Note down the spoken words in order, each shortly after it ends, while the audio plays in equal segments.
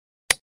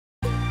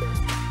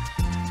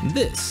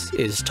This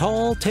is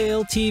Tall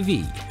Tale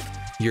TV,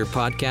 your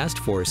podcast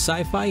for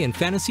sci-fi and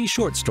fantasy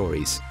short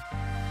stories.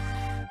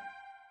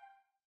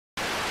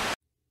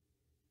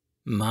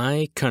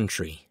 My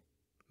Country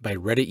by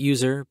Reddit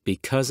user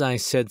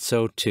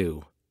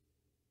BecauseISaidSoToo.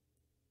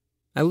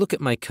 I look at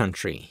my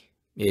country,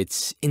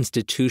 its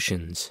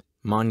institutions,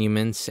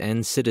 monuments,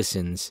 and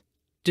citizens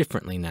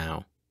differently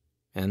now,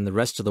 and the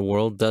rest of the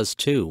world does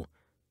too.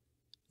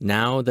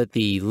 Now that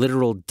the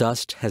literal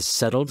dust has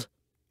settled,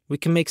 we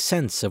can make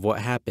sense of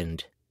what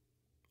happened.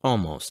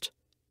 Almost.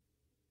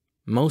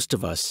 Most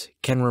of us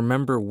can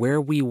remember where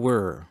we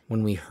were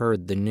when we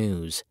heard the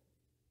news.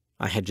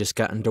 I had just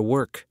gotten to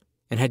work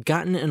and had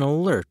gotten an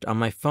alert on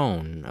my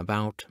phone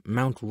about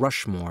Mount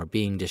Rushmore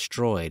being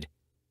destroyed,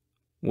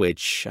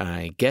 which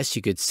I guess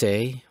you could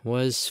say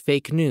was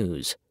fake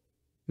news,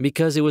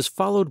 because it was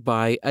followed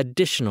by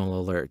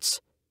additional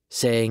alerts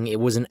saying it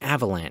was an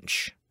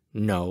avalanche,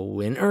 no,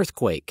 an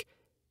earthquake,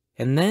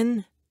 and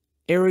then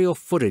aerial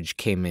footage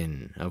came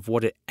in of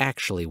what it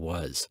actually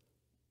was.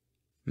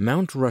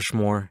 Mount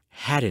Rushmore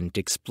hadn't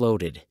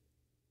exploded.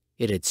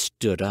 It had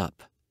stood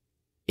up,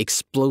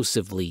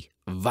 explosively,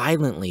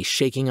 violently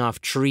shaking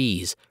off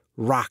trees,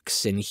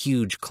 rocks, and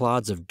huge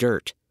clods of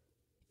dirt.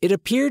 It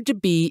appeared to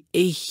be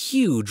a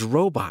huge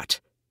robot,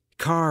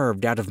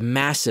 carved out of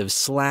massive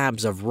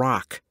slabs of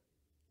rock,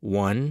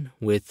 one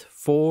with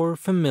 4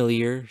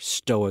 familiar,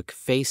 stoic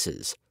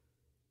faces.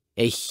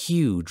 A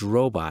huge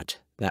robot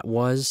that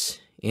was,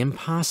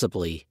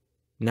 impossibly,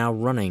 now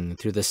running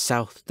through the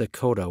South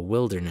Dakota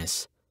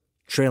wilderness,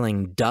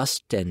 trailing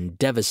dust and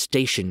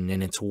devastation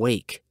in its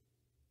wake.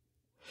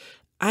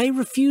 I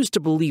refused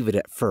to believe it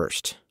at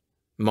first.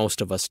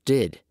 Most of us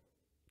did,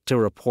 till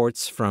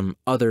reports from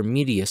other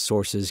media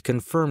sources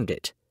confirmed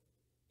it,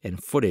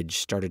 and footage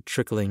started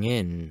trickling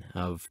in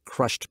of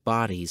crushed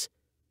bodies,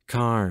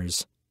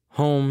 cars,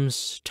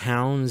 homes,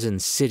 towns,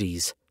 and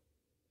cities.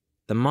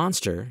 The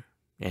monster,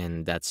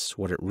 and that's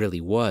what it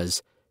really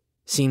was,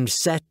 seemed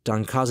set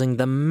on causing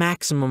the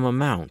maximum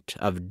amount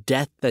of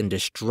death and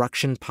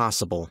destruction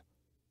possible,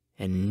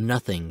 and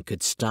nothing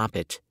could stop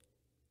it.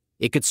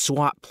 It could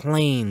swat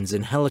planes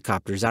and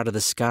helicopters out of the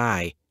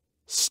sky,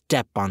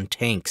 step on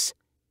tanks,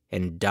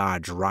 and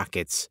dodge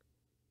rockets.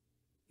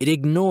 It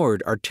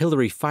ignored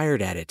artillery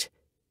fired at it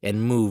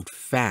and moved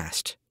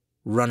fast,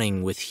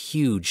 running with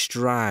huge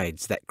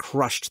strides that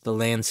crushed the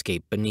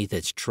landscape beneath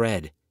its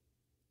tread.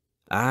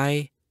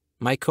 I,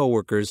 my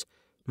coworkers,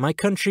 my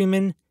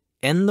countrymen,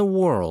 and the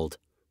world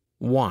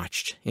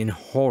watched in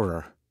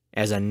horror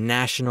as a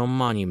national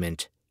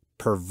monument,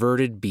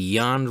 perverted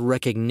beyond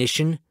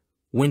recognition,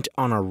 went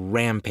on a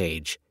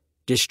rampage,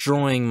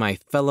 destroying my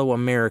fellow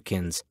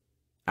Americans,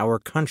 our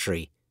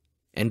country,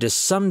 and to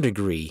some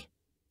degree,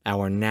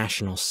 our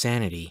national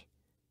sanity.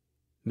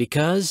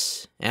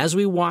 Because, as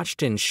we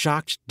watched in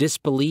shocked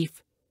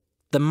disbelief,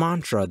 the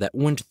mantra that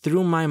went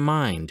through my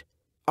mind,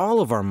 all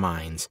of our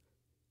minds,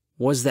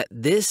 was that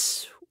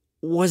this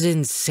was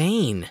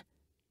insane.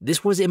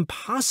 This was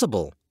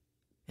impossible,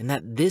 and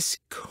that this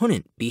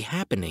couldn't be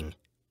happening.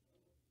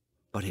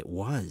 But it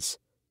was.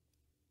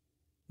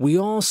 We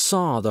all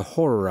saw the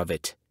horror of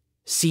it,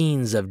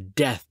 scenes of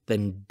death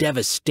and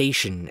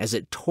devastation as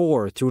it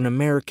tore through an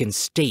American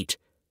state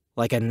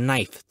like a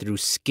knife through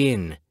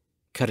skin,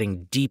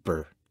 cutting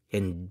deeper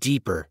and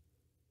deeper.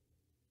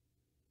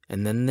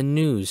 And then the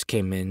news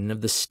came in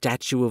of the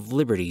Statue of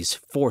Liberty's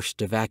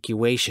forced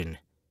evacuation,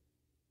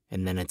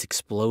 and then its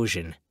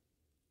explosion.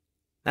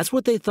 That's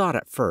what they thought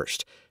at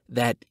first,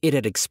 that it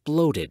had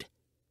exploded.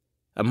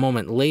 A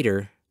moment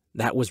later,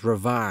 that was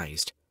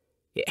revised.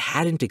 It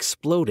hadn't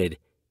exploded.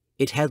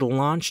 It had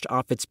launched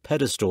off its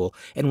pedestal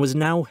and was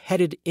now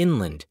headed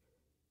inland.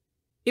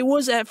 It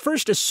was at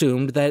first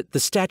assumed that the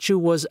statue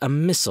was a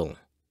missile,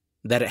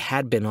 that it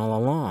had been all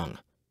along,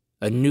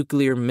 a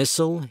nuclear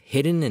missile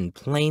hidden in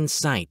plain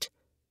sight,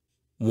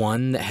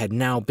 one that had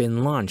now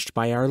been launched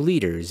by our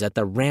leaders at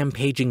the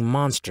rampaging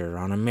monster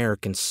on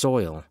American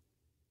soil.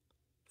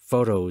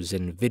 Photos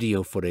and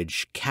video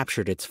footage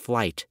captured its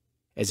flight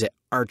as it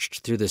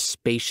arched through the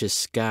spacious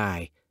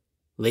sky,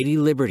 Lady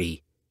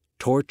Liberty,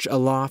 torch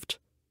aloft,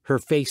 her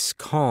face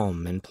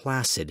calm and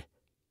placid,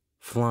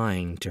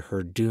 flying to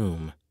her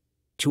doom,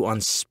 to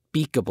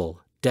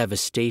unspeakable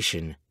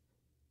devastation,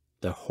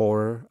 the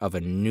horror of a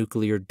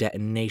nuclear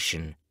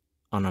detonation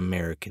on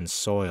American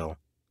soil.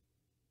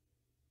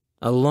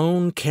 A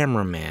lone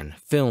cameraman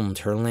filmed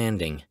her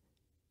landing.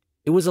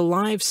 It was a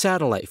live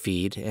satellite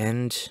feed,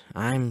 and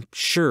I'm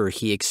sure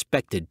he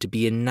expected to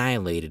be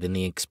annihilated in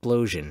the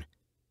explosion.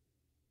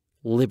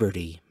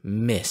 Liberty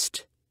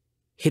missed,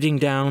 hitting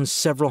down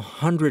several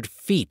hundred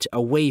feet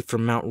away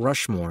from Mount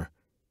Rushmore.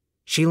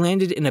 She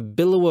landed in a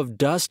billow of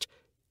dust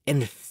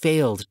and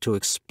failed to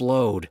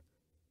explode.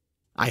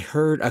 I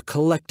heard a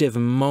collective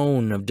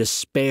moan of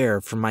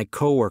despair from my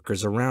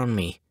coworkers around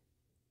me.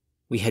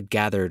 We had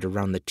gathered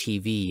around the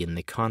TV in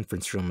the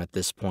conference room at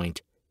this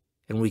point,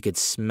 and we could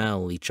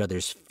smell each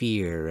other's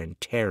fear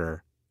and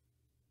terror.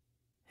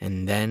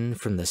 And then,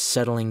 from the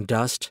settling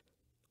dust,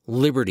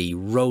 Liberty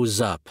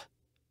rose up,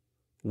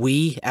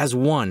 We, as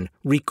one,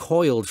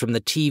 recoiled from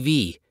the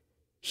TV.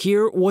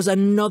 Here was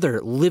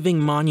another living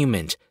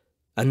monument,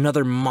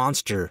 another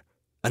monster,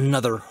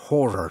 another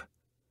horror.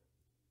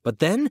 But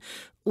then,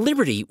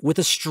 Liberty, with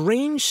a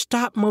strange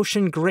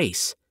stop-motion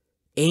grace,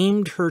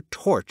 aimed her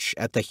torch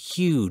at the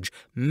huge,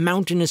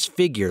 mountainous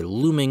figure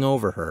looming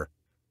over her,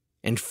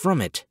 and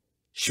from it,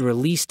 she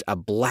released a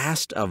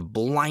blast of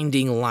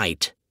blinding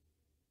light.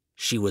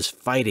 She was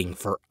fighting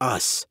for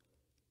us.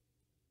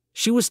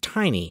 She was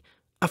tiny,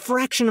 a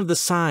fraction of the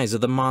size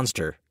of the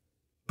monster,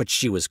 but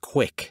she was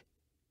quick.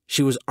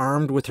 She was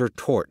armed with her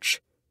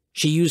torch.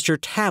 She used her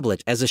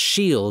tablet as a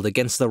shield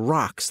against the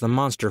rocks the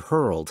monster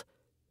hurled,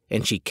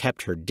 and she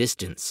kept her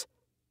distance.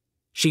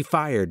 She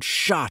fired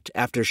shot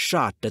after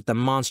shot at the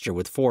monster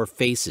with 4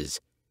 faces,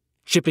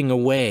 chipping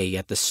away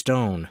at the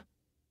stone.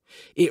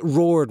 It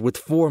roared with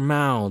 4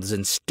 mouths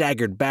and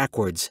staggered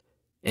backwards,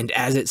 and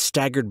as it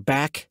staggered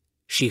back,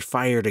 she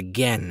fired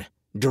again,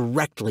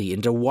 directly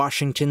into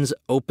Washington's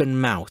open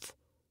mouth.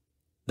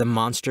 The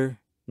monster,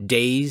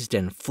 dazed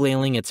and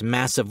flailing its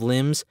massive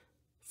limbs,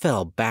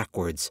 fell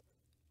backwards,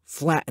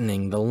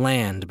 flattening the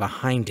land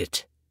behind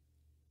it.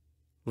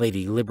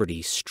 Lady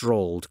Liberty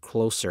strolled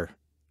closer,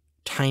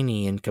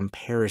 tiny in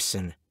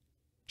comparison.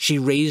 She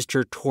raised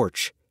her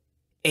torch,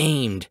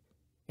 aimed,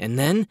 and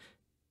then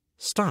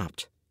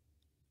stopped.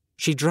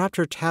 She dropped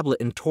her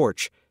tablet and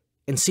torch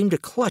and seemed to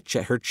clutch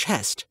at her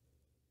chest,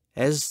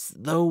 as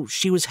though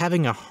she was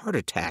having a heart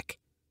attack.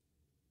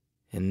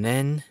 And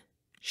then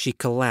she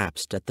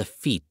collapsed at the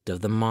feet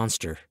of the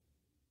monster,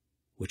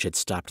 which had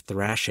stopped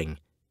thrashing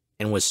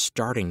and was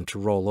starting to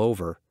roll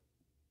over.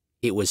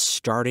 It was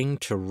starting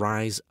to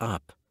rise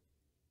up.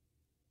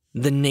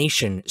 The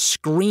nation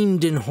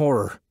screamed in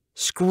horror,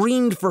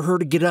 screamed for her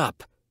to get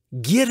up.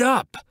 Get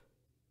up!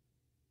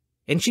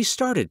 And she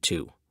started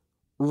to,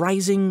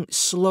 rising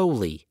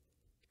slowly,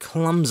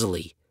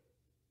 clumsily,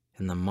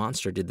 and the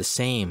monster did the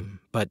same,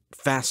 but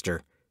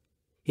faster.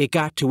 It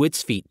got to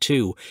its feet,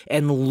 too,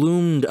 and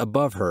loomed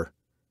above her.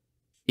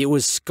 It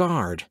was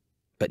scarred,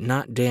 but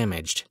not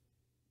damaged,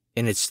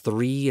 and its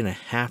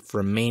 3.5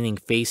 remaining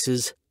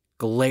faces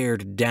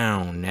glared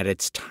down at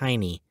its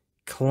tiny,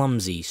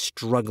 clumsy,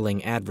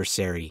 struggling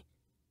adversary.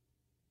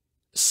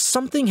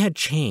 Something had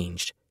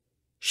changed.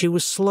 She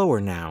was slower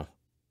now,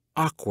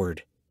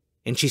 awkward,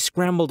 and she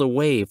scrambled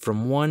away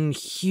from one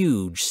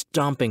huge,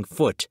 stomping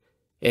foot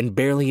and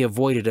barely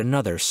avoided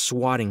another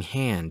swatting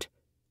hand.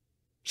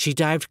 She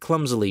dived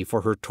clumsily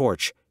for her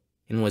torch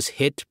and was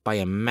hit by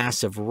a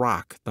massive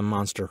rock the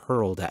monster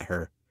hurled at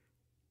her.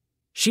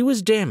 She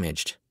was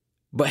damaged,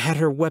 but had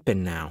her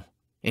weapon now,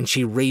 and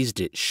she raised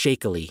it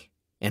shakily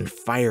and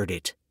fired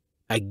it,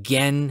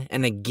 again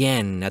and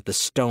again at the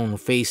stone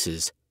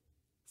faces,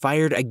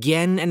 fired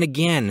again and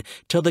again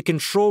till the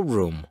control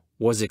room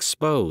was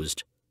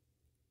exposed,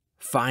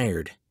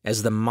 fired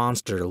as the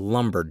monster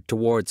lumbered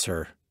towards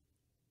her,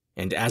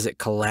 and as it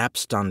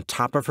collapsed on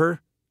top of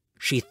her,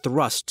 she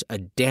thrust a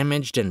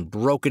damaged and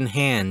broken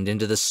hand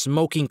into the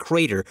smoking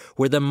crater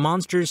where the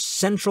monster's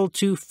central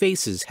 2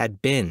 faces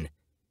had been,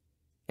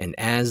 and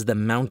as the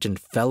mountain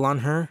fell on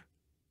her,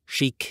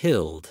 she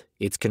killed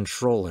its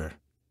controller.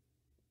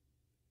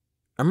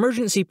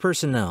 Emergency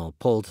personnel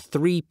pulled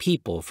 3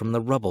 people from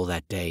the rubble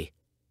that day.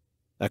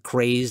 A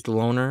crazed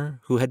loner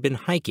who had been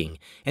hiking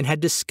and had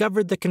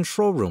discovered the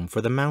control room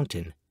for the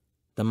mountain,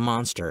 the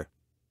monster,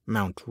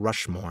 Mount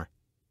Rushmore.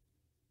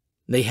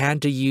 They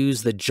had to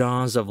use the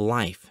jaws of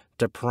life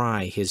to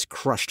pry his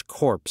crushed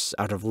corpse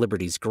out of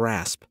Liberty's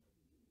grasp.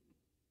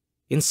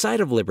 Inside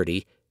of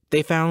Liberty,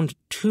 they found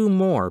 2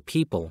 more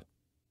people.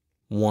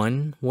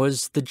 One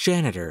was the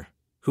janitor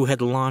who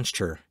had launched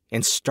her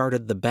and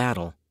started the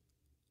battle.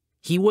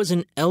 He was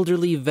an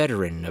elderly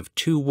veteran of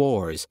 2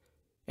 wars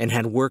and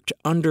had worked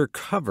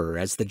undercover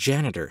as the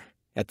janitor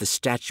at the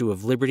Statue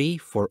of Liberty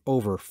for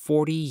over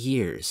 40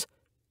 years.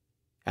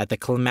 At the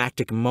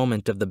climactic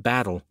moment of the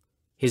battle,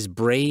 his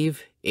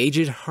brave,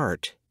 aged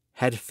heart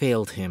had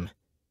failed him,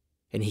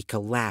 and he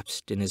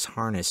collapsed in his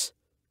harness,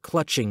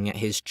 clutching at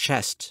his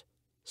chest,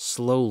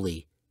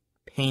 slowly,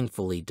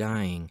 painfully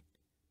dying.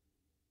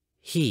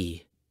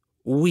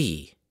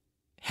 We,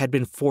 had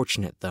been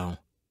fortunate, though.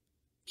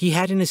 He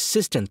had an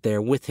assistant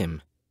there with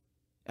him,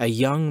 a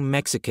young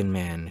Mexican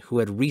man who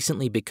had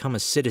recently become a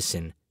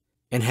citizen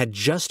and had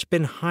just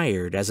been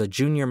hired as a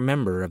junior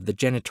member of the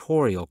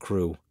janitorial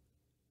crew.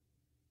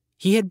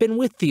 He had been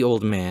with the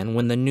old man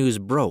when the news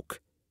broke,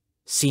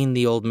 seen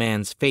the old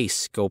man's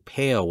face go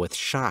pale with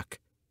shock.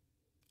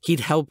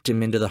 He'd helped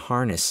him into the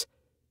harness,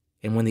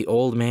 and when the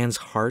old man's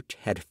heart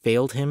had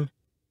failed him,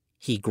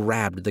 he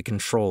grabbed the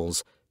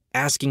controls,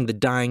 asking the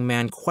dying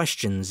man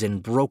questions in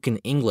broken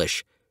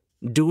English,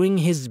 doing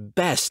his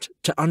best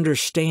to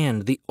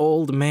understand the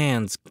old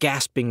man's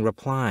gasping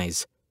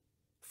replies,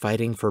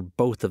 fighting for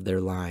both of their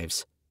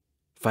lives,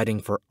 fighting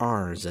for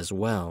ours as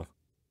well.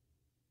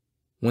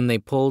 When they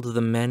pulled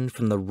the men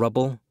from the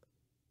rubble,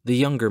 the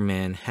younger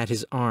man had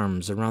his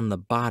arms around the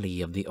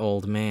body of the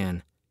old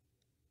man.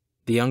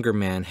 The younger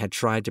man had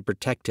tried to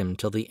protect him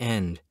till the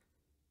end.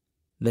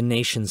 The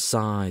nation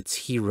saw its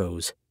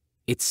heroes,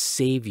 its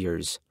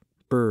saviors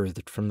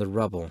birthed from the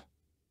rubble.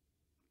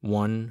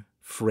 One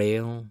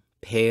frail,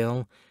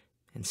 pale,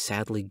 and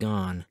sadly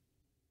gone,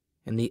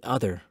 and the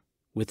other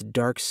with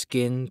dark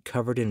skin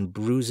covered in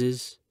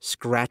bruises,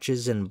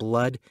 scratches, and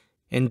blood,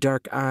 and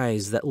dark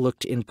eyes that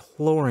looked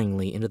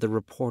imploringly into the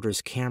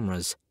reporters'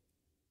 cameras,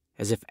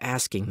 as if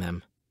asking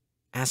them,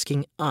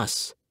 asking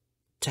us,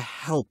 to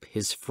help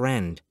his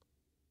friend,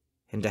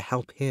 and to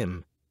help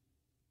him.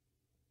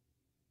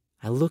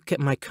 I look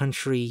at my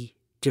country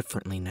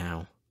differently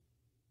now,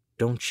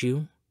 don't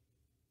you?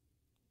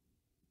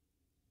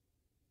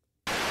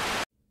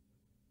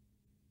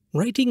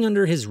 Writing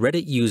under his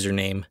Reddit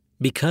username,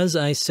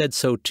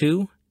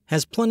 BecauseISaidSoToo,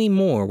 has plenty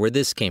more where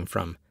this came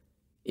from.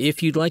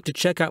 If you'd like to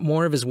check out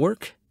more of his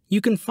work,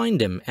 you can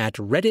find him at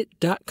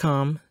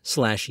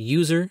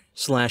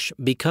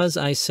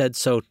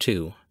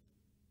reddit.com/user/BecauseISaidSoToo.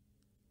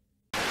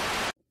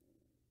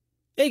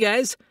 Hey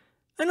guys,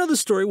 I know the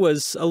story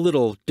was a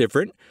little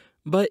different,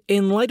 but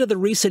in light of the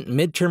recent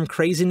midterm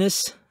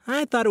craziness,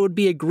 I thought it would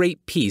be a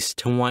great piece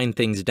to wind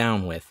things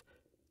down with.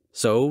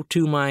 So,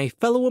 to my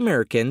fellow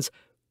Americans,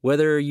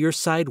 whether your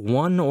side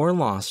won or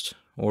lost,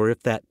 or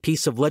if that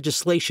piece of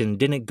legislation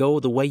didn't go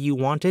the way you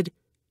wanted,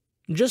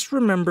 just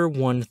remember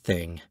one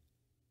thing.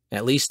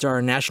 At least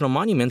our national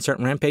monuments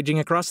aren't rampaging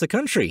across the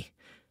country.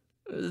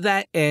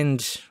 That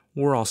and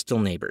we're all still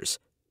neighbors.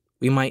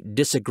 We might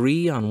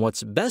disagree on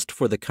what's best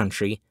for the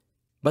country,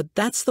 but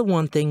that's the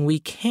one thing we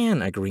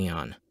can agree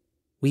on.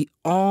 We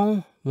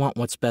all want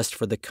what's best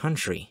for the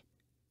country.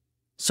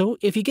 So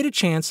if you get a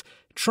chance,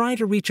 try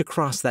to reach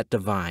across that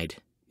divide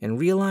and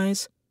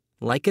realize,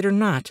 like it or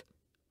not,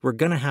 we're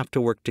gonna have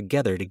to work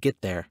together to get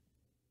there.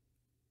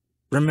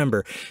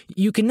 Remember,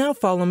 you can now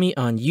follow me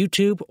on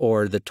YouTube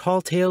or the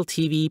Tall Tale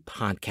TV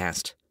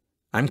podcast.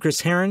 I'm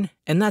Chris Herron,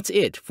 and that's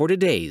it for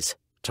today's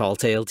Tall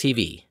Tale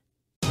TV.